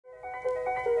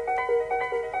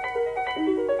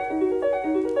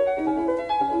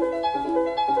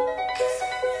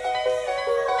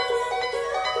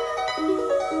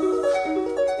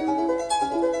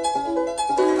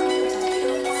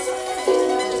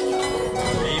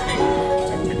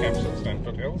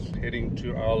details. Heading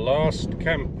to our last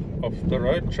camp of the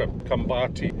road trip,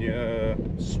 Kam'Bati near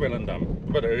Swellendam.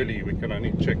 A bit early, we can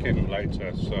only check in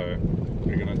later, so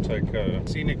we're going to take a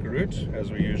scenic route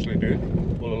as we usually do,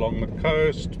 all along the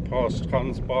coast, past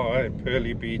Kam'Bati,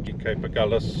 Pearly Beach, Cape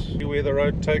Agulhas. See where the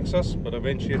road takes us, but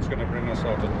eventually it's going to bring us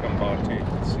out at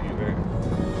Kam'Bati. See you there.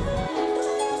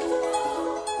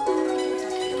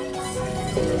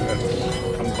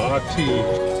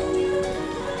 Kam'Bati.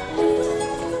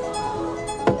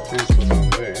 There's the one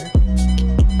there.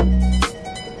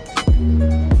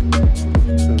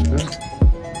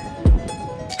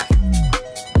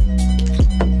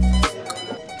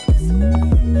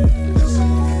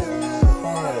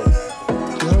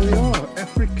 There we are,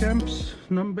 Africamps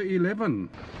number 11.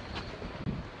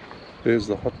 There's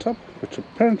the hot tub, which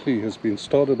apparently has been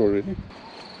started already.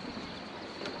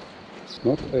 It's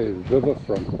not a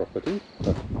riverfront property,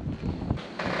 but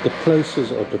the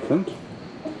places are different,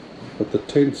 but the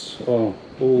tents are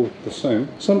all the same.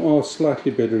 Some are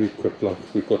slightly better equipped, like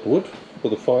we've got wood for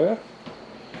the fire.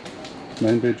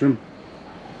 Main bedroom.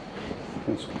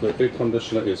 The air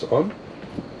conditioner is on,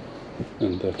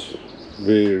 and that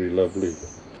very lovely,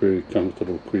 very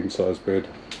comfortable queen size bed.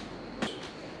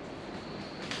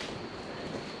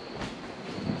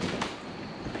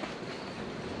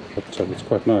 It's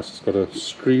quite nice, it's got a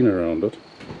screen around it.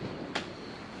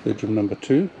 Bedroom number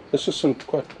 2. There's just some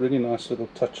quite really nice little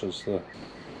touches there.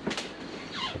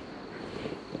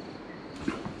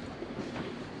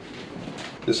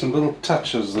 There's some little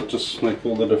touches that just make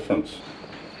all the difference.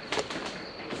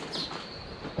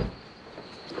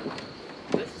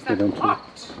 This is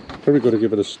hot. Probably got to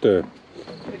give it a stir.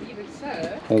 But even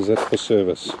so. How's that for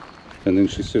service? And then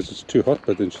she says it's too hot,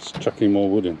 but then she's chucking more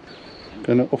wood in.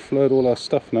 Gonna offload all our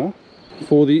stuff now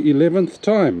for the 11th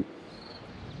time.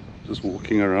 Just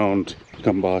walking around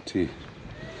Kam'Bati,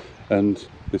 and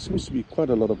there seems to be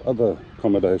quite a lot of other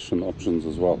accommodation options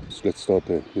as well. So let's start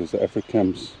there. There's the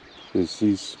Africamps, there's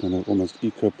these kind of almost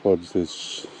eco-pods,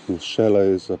 there's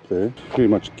chalets up there, pretty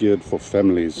much geared for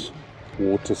families.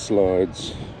 Water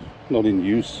slides, not in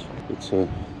use. It's a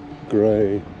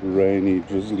grey, rainy,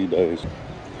 drizzly days.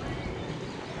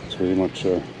 It's very much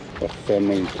a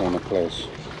family kind of place.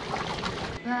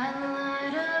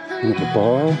 And the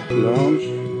bar, lounge,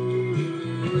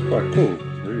 it's quite cool,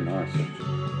 very nice.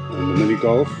 And the mini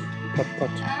golf, putt-putt.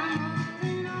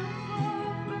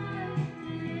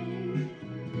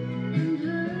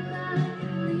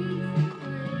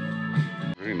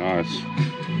 Very nice.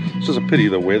 It's just a pity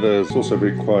the weather is also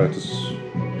very quiet. It's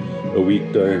a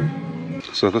weekday.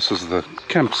 So this is the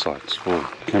campsite for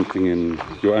camping in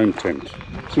your own tent.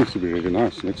 Seems to be really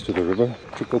nice, next to the river.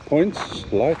 Triple points,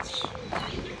 lights.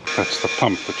 That's the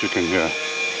pump that you can hear.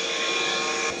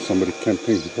 Somebody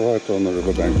camping right on the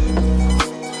riverbank.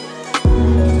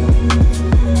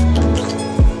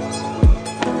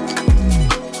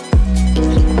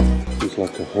 It's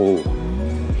like a hole.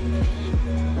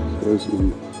 Those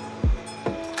in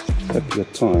happier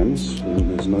times, when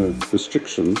there's no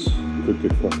restrictions, it could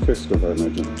get quite festive, I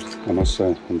imagine. I must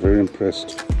say, I'm very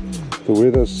impressed. The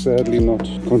weather's sadly not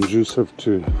conducive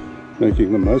to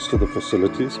making the most of the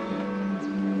facilities.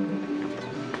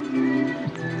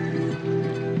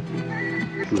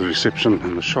 The reception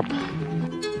and the shop.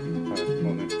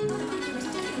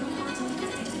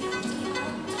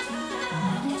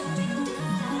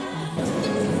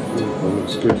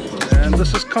 Looks good. And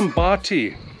this is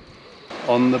Kam'Bati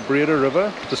on the Breede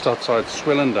River, just outside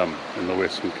Swellendam in the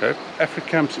Western Cape.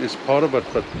 Africamps is part of it,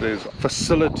 but there's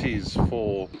facilities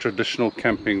for traditional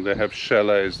camping. They have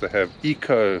chalets, they have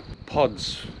eco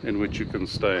pods in which you can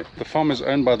stay. The farm is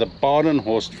owned by the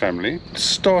Badenhorst family. It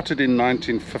started in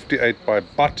 1958 by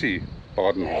Bati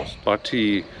Badenhorst.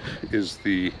 Bati is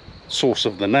the source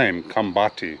of the name,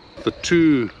 Kam'Bati. The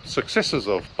two successors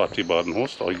of Bati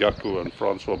Badenhorst are Jaco and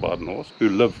Francois Badenhorst, who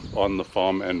live on the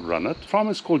farm and run it. The farm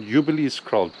is called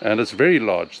Jubileeskraal, and it's very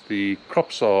large. The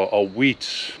crops are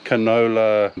wheat,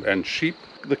 canola and sheep.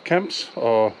 The camps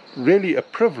are really a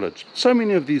privilege. So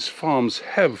many of these farms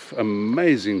have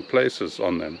amazing places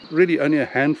on them. Really only a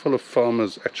handful of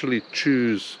farmers actually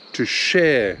choose to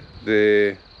share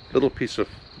their little piece of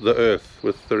the earth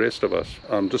with the rest of us.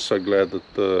 I'm just so glad that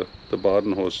the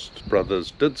Badenhorst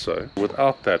brothers did so.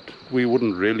 Without that, we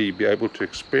wouldn't really be able to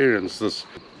experience this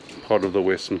part of the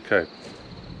Western Cape.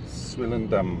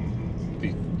 Swellendam,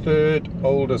 the third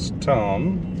oldest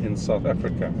town in South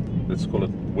Africa. Let's call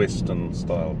it Western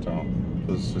style town.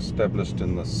 It was established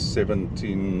in the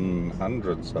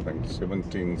 1700s, I think,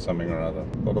 17 something or other.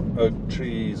 A lot of oak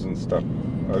trees and stuff.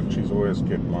 Oak trees always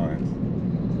get mine.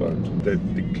 But they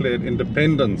declared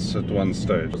independence at one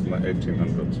stage in the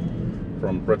 1800s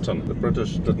from Britain. The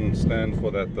British didn't stand for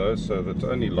that though, so that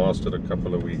only lasted a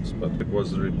couple of weeks, but it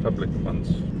was the Republic once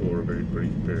for a very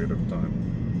brief period of time.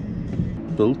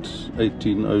 Built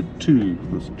 1802,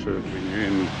 this church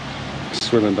in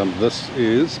Swellendam. This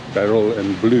is Barrel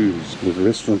and Blues. The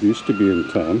restaurant used to be in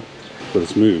town, but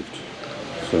it's moved.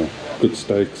 So good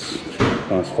steaks,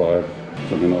 nice vibe.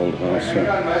 It's like an old house. So.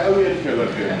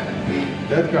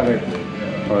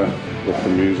 Oh, with the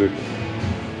music.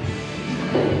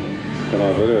 Can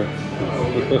I video?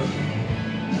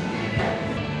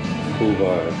 Cool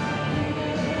vibe.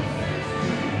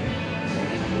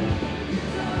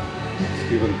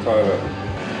 Steven Tyler.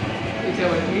 Is that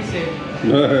what he said?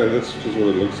 No, that's just what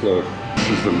it looks like. This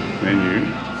is the menu.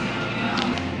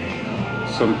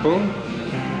 Simple.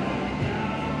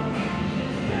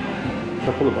 A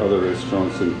couple of other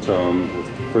restaurants in town with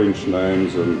French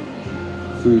names and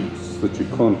foods that you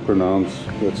can't pronounce.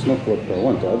 That's not what I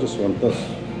want. I just want this.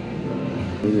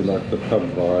 Really like the pub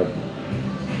vibe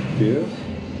here.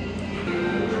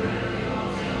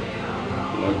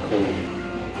 Local.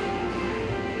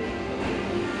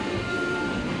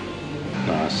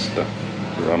 Nice stuff.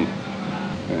 Rum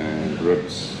and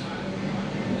ribs.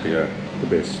 Yeah, the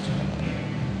best.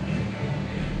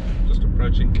 Just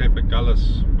approaching Cape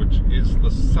Agulhas, which is the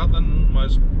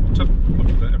southernmost tip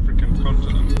of the African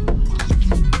continent.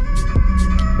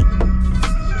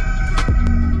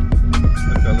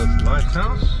 Agulhas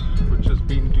Lighthouse, which has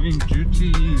been doing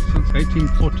duty since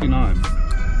 1849.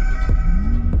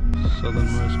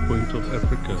 Southernmost point of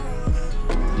Africa.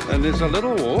 And there's a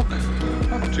little walk,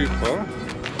 not too far,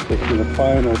 taking the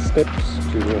final steps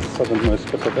to the southernmost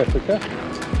tip of Africa.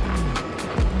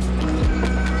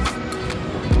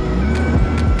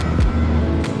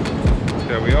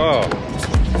 There we are.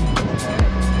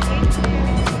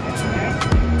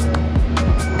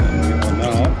 And we are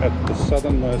now at the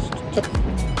southernmost tip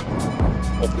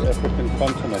of the African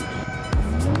continent.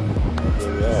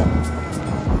 There we are.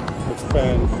 The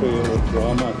fanfare or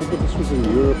drama. I think if this was in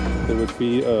Europe, there would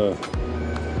be a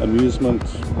amusement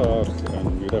park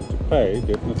and you'd have to pay.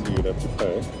 Definitely you'd have to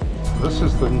pay. This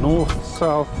is the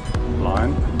north-south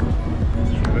line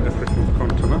through the African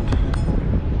continent.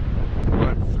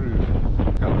 Right through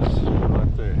Agulhas,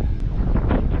 right there.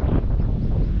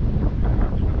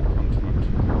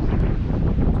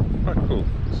 Quite cool.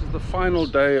 This is the final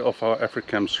day of our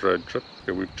Africamps road trip.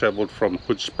 Okay, we've travelled from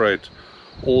Hoedspruit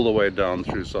all the way down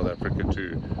through South Africa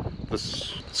to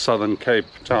this southern Cape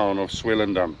town of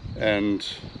Swellendam, and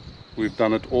we've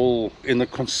done it all in the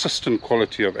consistent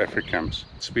quality of Africamps.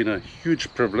 It's been a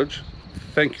huge privilege.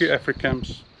 Thank you,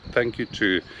 Africamps. Thank you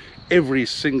to every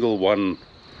single one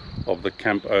of the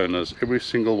camp owners, every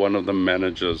single one of the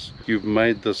managers. You've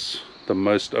made this the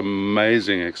most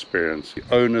amazing experience. The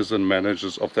owners and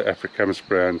managers of the Africamps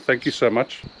brand, thank you so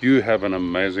much. You have an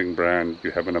amazing brand,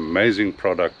 you have an amazing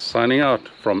product. Signing out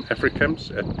from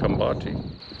Africamps at Kam'Bati.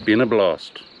 Been a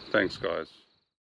blast. Thanks guys.